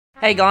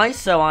Hey guys,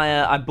 so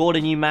I bought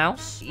a new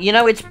mouse. You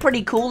know, it's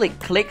pretty cool, it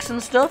clicks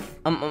and stuff.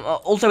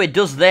 Also it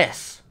does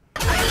this.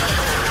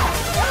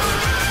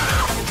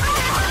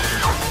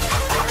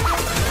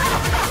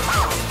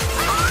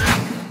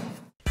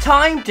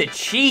 Time to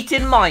cheat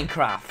in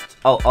Minecraft.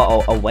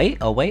 Oh wait.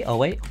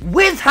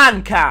 With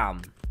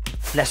HandCam.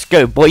 Let's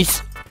go,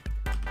 boys.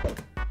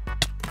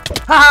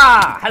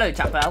 Haha! Hello,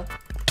 Chapel.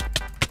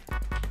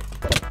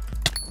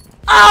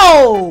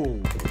 Oh!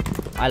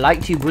 I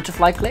like to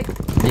butterfly click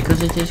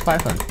because it is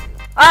quite fun.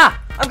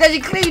 Ah! I'm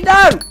getting clean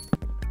now!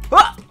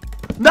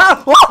 No!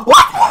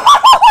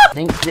 I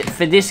think that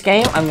for this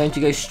game, I'm going to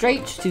go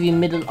straight to the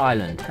middle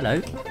island. Hello.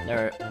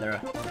 There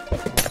are...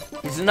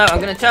 No, I'm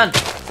going to turn.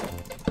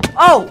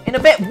 Oh! In a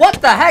bit.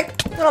 What the heck?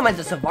 You're not meant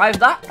to survive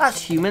that.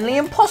 That's humanly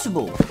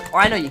impossible. Oh,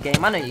 I know your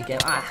game.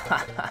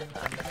 Ah.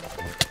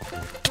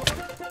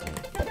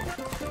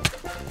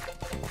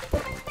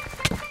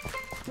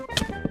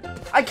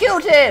 I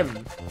killed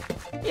him!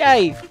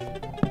 Yay!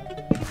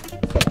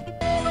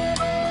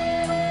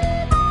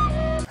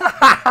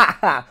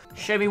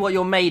 Show me what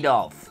you're made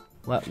of.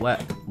 What?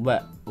 What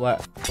the?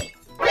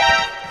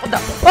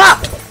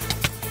 Ah!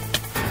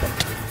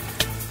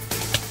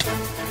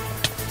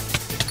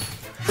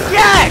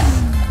 Yes!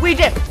 We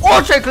did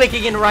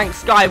auto-clicking in ranked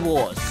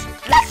Skywars.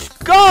 Let's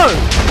go!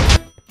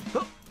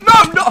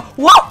 No!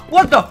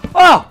 What the?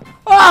 Oh!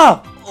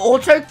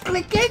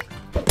 Auto-clicking?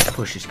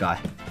 Push this guy.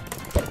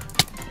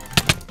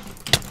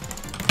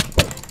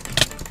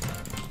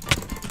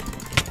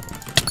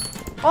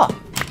 Oh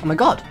my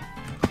god.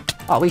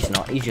 Oh, he's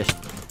not. He's just...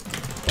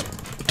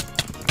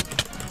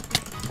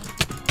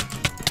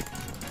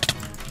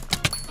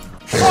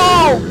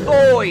 Oh,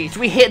 boys!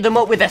 We hit them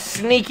up with a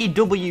sneaky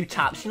W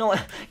taps. You know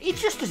what? It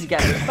just doesn't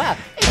get much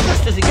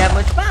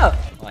better.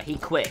 Oh, he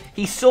quit.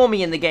 He saw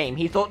me in the game.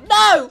 He thought,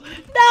 no!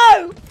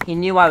 He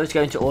knew I was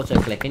going to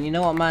auto-click. And you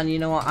know what, man? You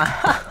know what?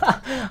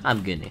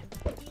 I'm gonna.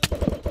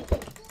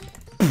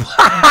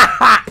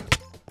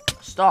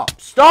 Stop!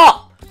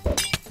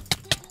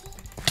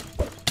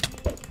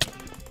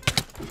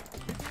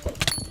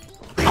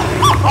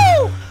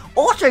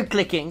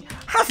 Auto-clicking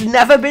has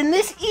never been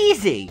this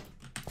easy.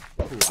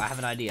 Ooh, I have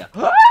an idea.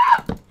 I'm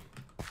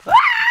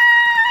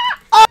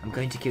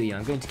going to kill you.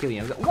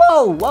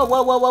 Whoa.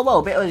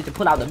 A bit early to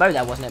pull out the bow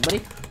there, wasn't it,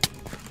 buddy?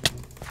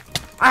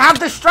 I have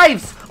the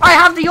strafes. I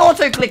have the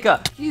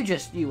auto-clicker. You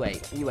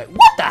wait.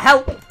 What the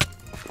hell?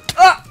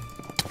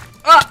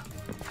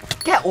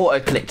 Get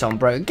auto-clicked on,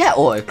 bro. Get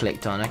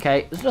auto-clicked on,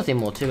 okay? There's nothing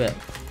more to it.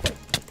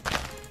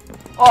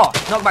 Oh,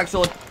 knockback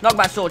sword.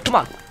 Come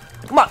on.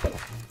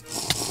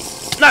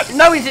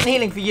 No isn't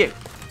healing for you.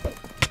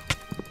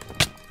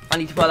 I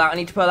need to pull out.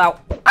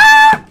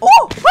 Ah!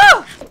 Oh!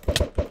 Ah!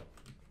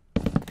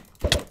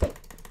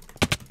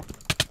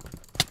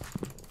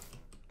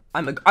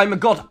 I'm a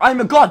god.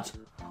 What?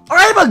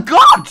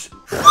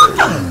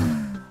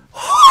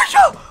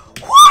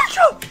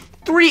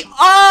 3 R.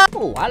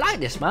 Oh, I like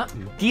this map.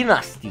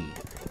 Dynasty.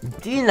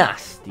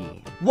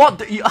 What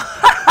the?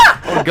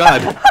 Oh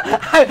god.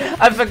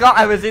 I forgot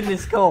I was in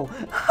this call.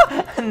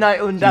 Night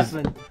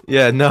Undasman.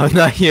 Yeah, no,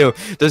 not you.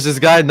 There's this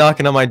guy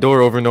knocking on my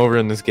door over and over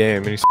in this game,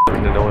 and he's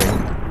fucking annoying.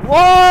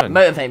 What?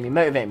 Motivate me.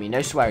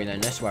 No swearing though,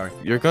 no swearing.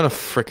 You're gonna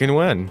freaking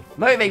win.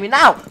 Motivate me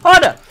now.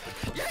 Harder.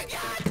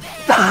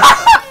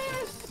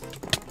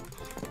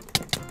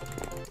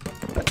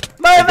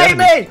 Motivate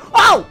me.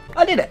 Oh,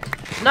 I did it.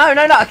 No.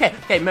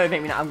 Okay,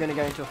 motivate me now. I'm gonna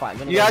go into a fight.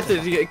 You have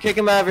to kick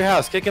him out of your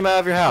house.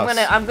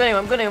 I'm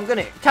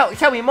gonna.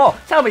 Tell me more.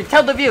 Tell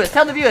the viewers.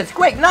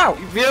 Quick now.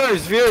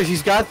 Viewers,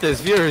 he's got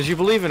this. Viewers, you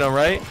believe in him,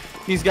 right?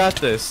 He's got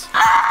this.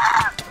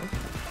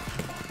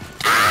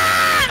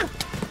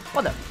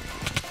 What the?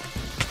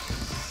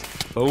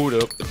 Hold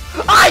up.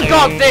 I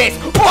got this.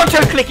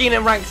 Auto-clicking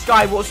in ranked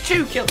Skywars.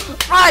 2 kills.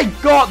 I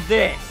got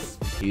this.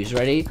 Who's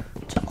ready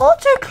to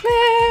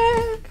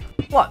auto-click?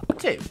 1,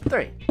 2,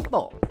 3,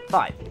 4,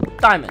 5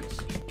 diamonds.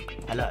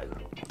 Hello.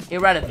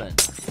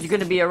 Irrelevant. You're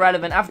gonna be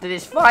irrelevant after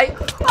this fight.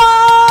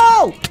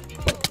 Oh!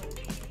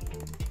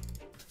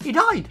 He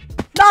died.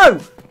 No.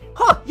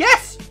 Huh?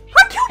 Yes.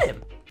 I killed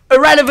him.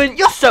 Irrelevant.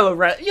 You're so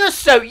irrelevant. You're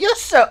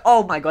so.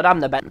 Oh my god. I'm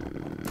the best.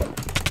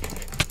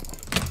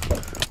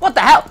 What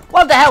the hell?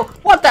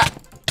 What?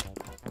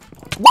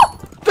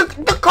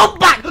 The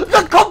comeback.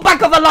 The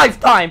comeback of a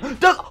lifetime.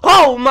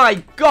 Oh my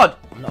god.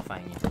 I'm not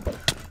fighting you.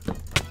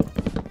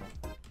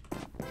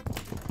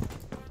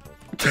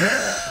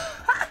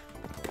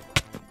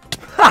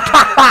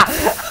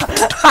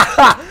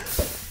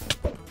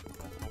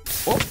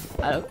 Oh,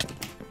 hello.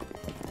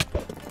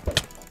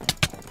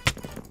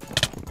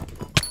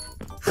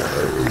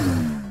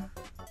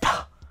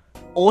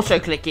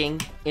 Auto-clicking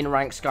in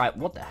ranked Sky.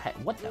 What the heck?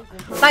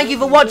 Thank you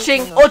for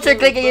watching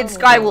Auto-clicking in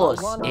Skywars.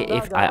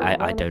 If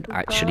I don't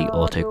actually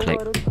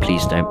auto-click,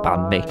 please don't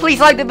ban me. Please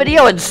like the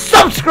video and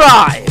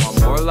subscribe.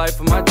 More life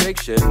of my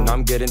Drake shit, and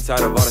I'm getting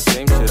tired of all the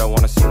same shit. I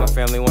wanna see my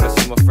family, wanna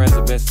see my friends.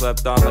 I've been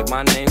slept on like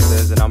my name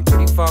says, and I'm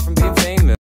pretty far from being famous.